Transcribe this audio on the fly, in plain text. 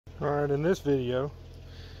Alright, in this video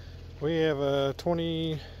we have a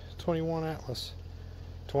 2021 Atlas,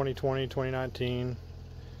 2020, 2019.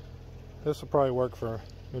 This will probably work for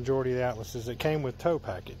majority of the Atlases. It came with tow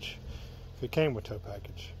package. If it came with tow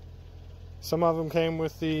package. Some of them came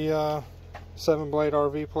with the 7-blade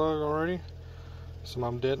RV plug already. Some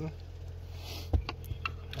of them didn't.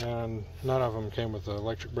 And none of them came with the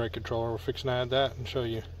electric brake controller. We're fixing to add that and show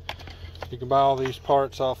you. You can buy all these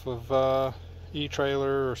parts off of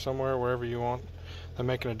E-Trailer or somewhere, wherever you want. They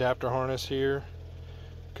make an adapter harness here,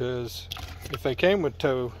 because if they came with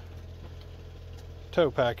tow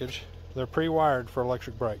package, they're pre-wired for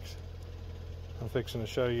electric brakes. I'm fixing to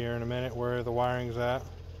show you here in a minute where the wiring's at,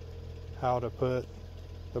 how to put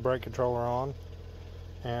the brake controller on,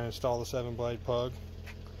 and install the 7-blade plug.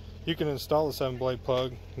 You can install the 7-blade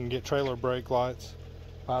plug and get trailer brake lights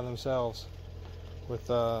by themselves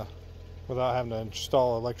without having to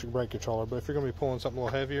install an electric brake controller. But if you're going to be pulling something a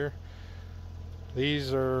little heavier,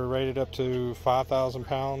 these are rated up to 5,000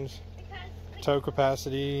 pounds tow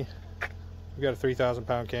capacity. We've got a 3,000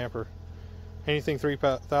 pound camper. Anything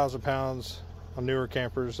 3,000 pounds on newer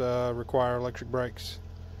campers require electric brakes.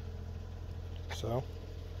 So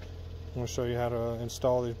I'm going to show you how to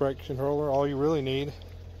install these brake controller. All you really need,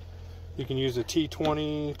 you can use a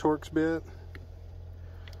T20 Torx bit,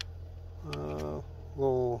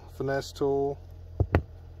 little finesse tool,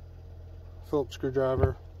 Phillips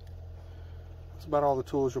screwdriver. That's about all the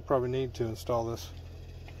tools you'll probably need to install this.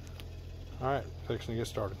 Alright, fixing to get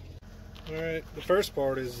started. Alright, the first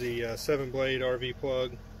part is the 7-blade RV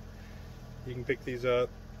plug. You can pick these up.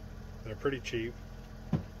 They're pretty cheap.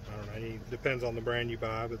 I don't know, it depends on the brand you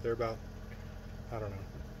buy, but they're about, I don't know,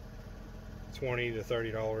 $20 to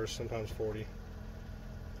 $30, sometimes $40.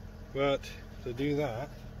 But to do that,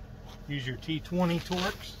 use your T20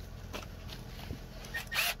 Torx.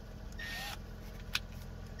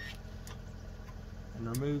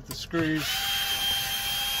 And remove the screws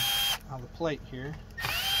out of the plate here.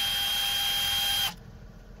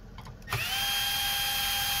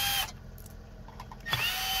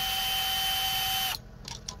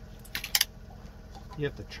 You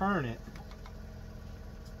have to turn it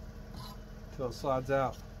until it slides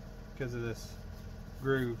out because of this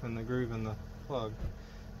groove and the groove in the plug.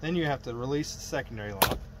 Then you have to release the secondary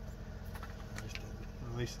lock. Just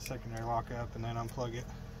release the secondary lock up and then unplug it.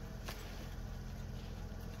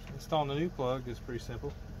 Installing the new plug is pretty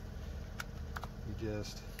simple. You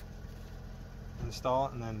just install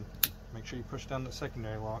it and then make sure you push down the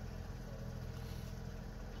secondary lock.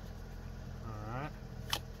 Alright.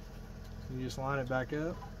 You just line it back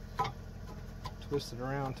up, twist it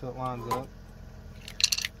around until it lines up.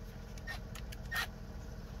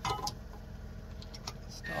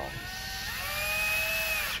 Install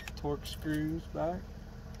the Torx screws back.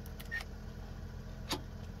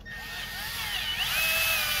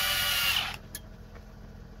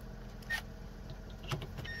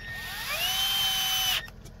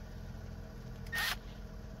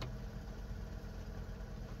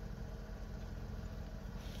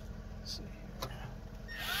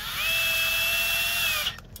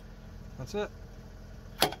 That's it.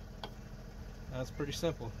 That's pretty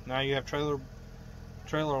simple. Now you have trailer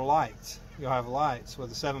lights. You'll have lights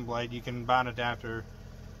with a 7-blade. You can buy an adapter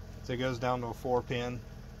that goes down to a 4-pin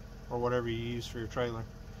or whatever you use for your trailer.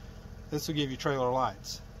 This will give you trailer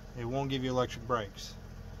lights. It won't give you electric brakes.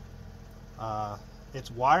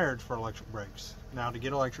 It's wired for electric brakes. Now to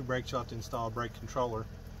get electric brakes, you have to install a brake controller,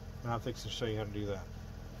 and I'm fixing to show you how to do that.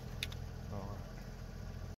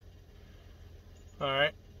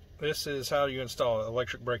 Alright. This is how you install an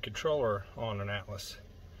electric brake controller on an Atlas.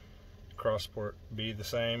 Cross port be the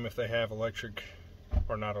same if they have electric,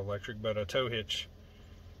 or not electric, but a tow hitch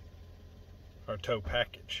or tow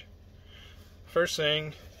package. First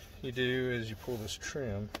thing you do is you pull this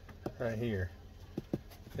trim right here.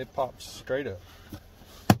 It pops straight up.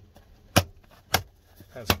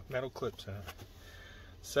 Has metal clips in it.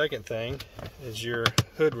 Second thing is your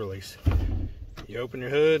hood release. You open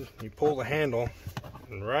your hood, you pull the handle,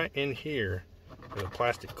 and right in here is a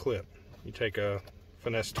plastic clip. You take a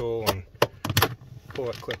finesse tool and pull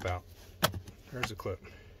that clip out. There's the clip.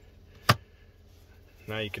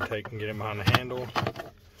 Now you can take and get it behind the handle,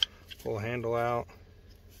 pull the handle out,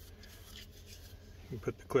 you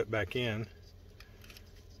put the clip back in.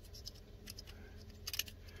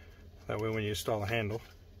 That way when you install the handle.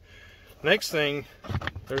 Next thing,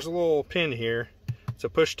 there's a little pin here. It's a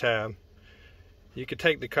push tab. You could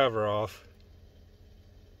take the cover off,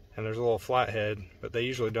 and there's a little flathead, but they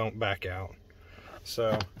usually don't back out.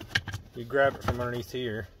 So you grab it from underneath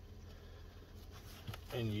here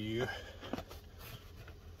and you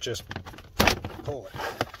just pull it.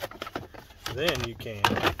 Then you can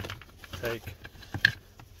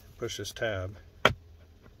push this tab, and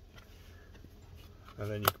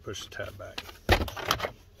then you can push the tab back.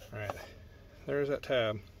 Alright, there's that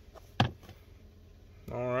tab.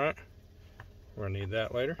 Alright, we're gonna need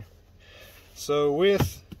that later. So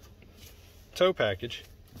with tow package,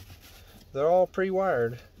 they're all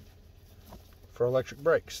pre-wired for electric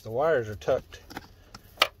brakes. The wires are tucked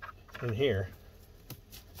in here.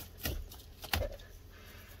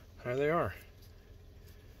 There they are.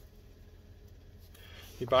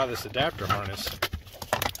 You buy this adapter harness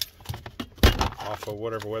off of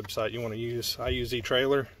whatever website you want to use. I use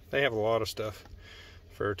eTrailer. They have a lot of stuff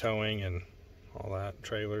for towing and all that,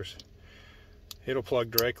 trailers. It'll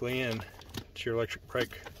plug directly in to your electric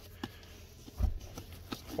brake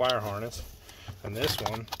wire harness, and this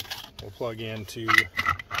one will plug into,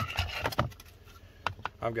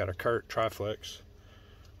 I've got a Curt Triflex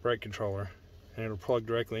brake controller, and it'll plug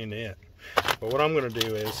directly into it. But what I'm going to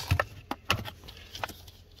do is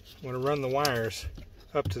I'm going to run the wires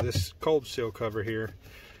up to this cold seal cover here.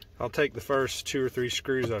 I'll take the first 2 or 3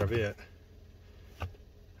 screws out of it.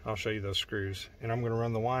 I'll show you those screws. And I'm going to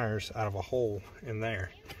run the wires out of a hole in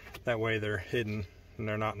there. That way they're hidden and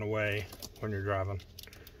they're not in the way when you're driving.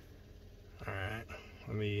 Alright,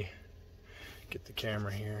 let me get the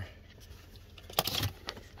camera here.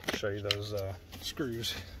 Show you those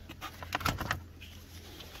screws.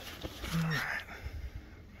 Alright,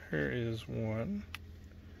 here is one.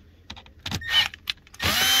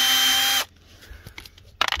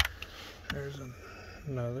 There's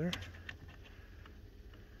another.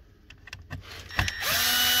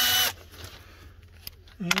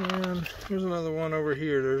 And there's another one over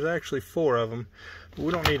here. There's actually 4 of them, but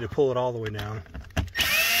we don't need to pull it all the way down.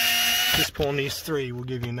 Just pulling these 3 will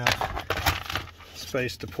give you enough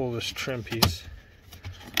space to pull this trim piece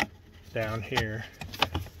down here.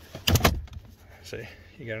 See,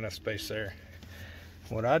 you got enough space there.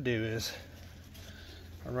 What I do is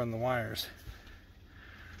I run the wires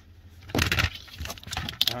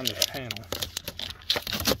behind this panel,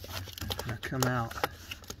 and I come out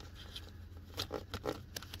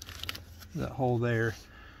that hole there.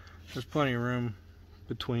 There's plenty of room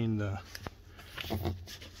between the,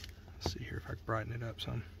 let's see here if I can brighten it up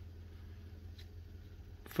some,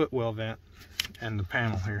 footwell vent and the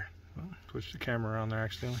panel here. Oh, twitched the camera around there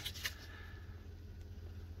accidentally.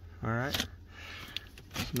 Alright,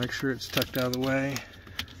 make sure it's tucked out of the way.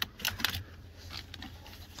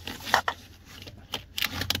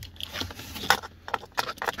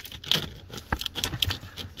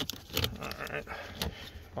 Alright,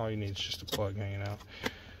 all you need is just a plug hanging out,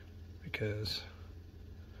 because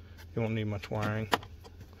you won't need much wiring.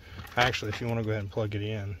 Actually, if you want to go ahead and plug it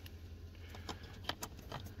in,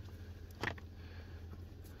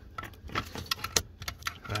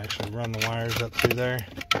 actually run the wires up through there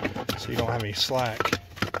so you don't have any slack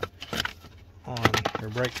on your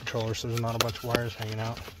brake controller, so there's not a bunch of wires hanging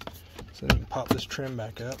out. So then you can pop this trim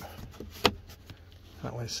back up.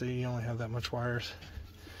 That way, see, you only have that much wires.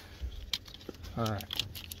 Alright,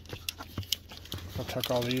 I'll tuck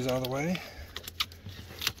all these out of the way.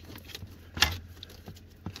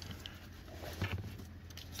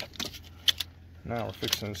 Now we're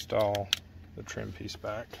fixing to install the trim piece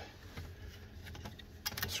back.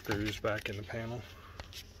 Screws back in the panel.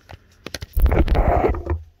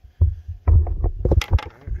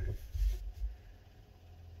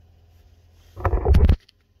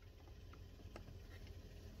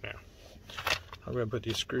 Now, I'm going to put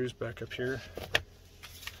these screws back up here.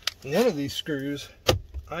 One of these screws,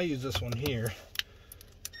 I use this one here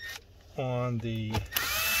on the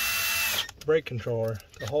brake controller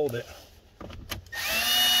to hold it.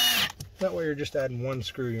 That way you're just adding one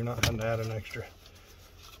screw, you're not having to add an extra.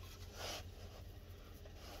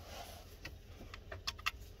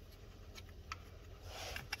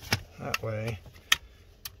 That way,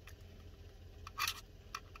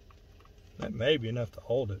 that may be enough to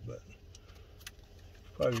hold it, but it's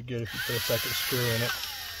probably good if you put a second screw in it.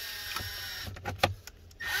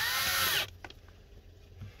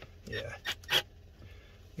 Yeah,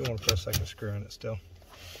 you want to put a second screw in it still.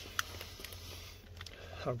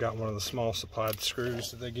 I've got one of the small supplied screws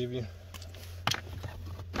that they give you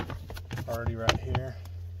already right here.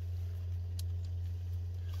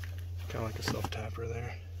 Kind of like a self-tapper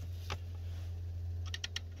there.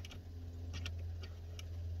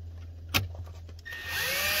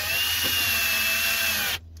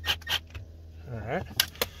 Alright,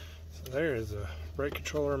 so there is a brake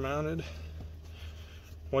controller mounted.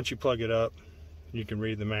 Once you plug it up, you can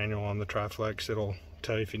read the manual on the Triflex. It'll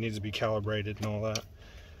tell you if it needs to be calibrated and all that.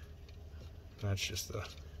 That's just the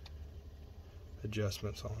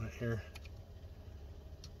adjustments on it here.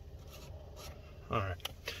 Alright,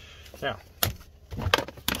 now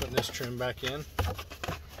putting this trim back in.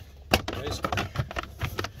 Basically,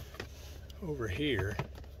 over here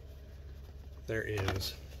there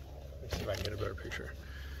is, let's see if I can get a better picture.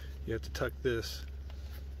 You have to tuck this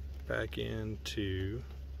back into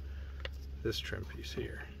this trim piece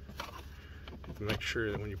here. You have to make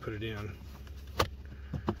sure that when you put it in,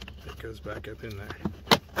 it goes back up in there,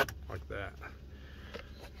 like that.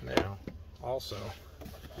 Now, also,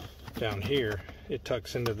 down here, it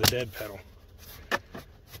tucks into the dead pedal.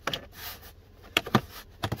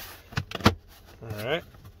 Alright,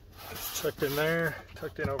 it's tucked in there,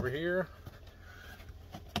 tucked in over here.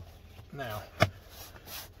 Now,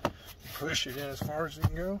 push it in as far as you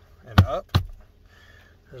can go, and up.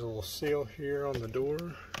 There's a little seal here on the door.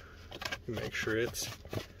 You make sure it's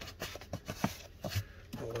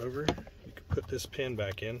all over. You can put this pin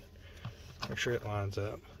back in, make sure it lines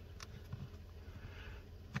up.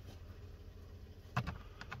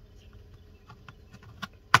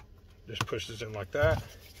 Just pushes in like that.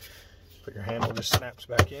 But your handle just snaps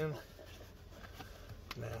back in.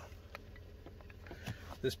 Now,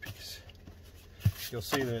 this piece, you'll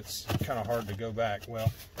see that it's kind of hard to go back.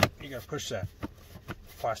 Well, you gotta push that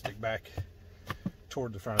plastic back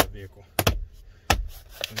toward the front of the vehicle.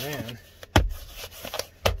 And then,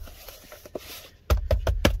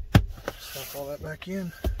 snap all that back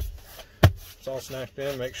in. It's all snapped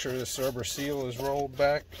in. Make sure this rubber seal is rolled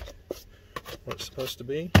back where it's supposed to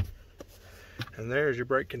be. And there's your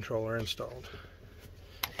brake controller installed.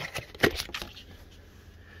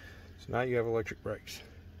 So now you have electric brakes.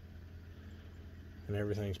 And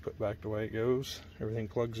everything's put back the way it goes. Everything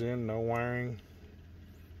plugs in, no wiring,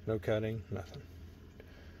 no cutting, nothing.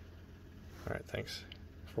 Alright, thanks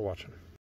for watching.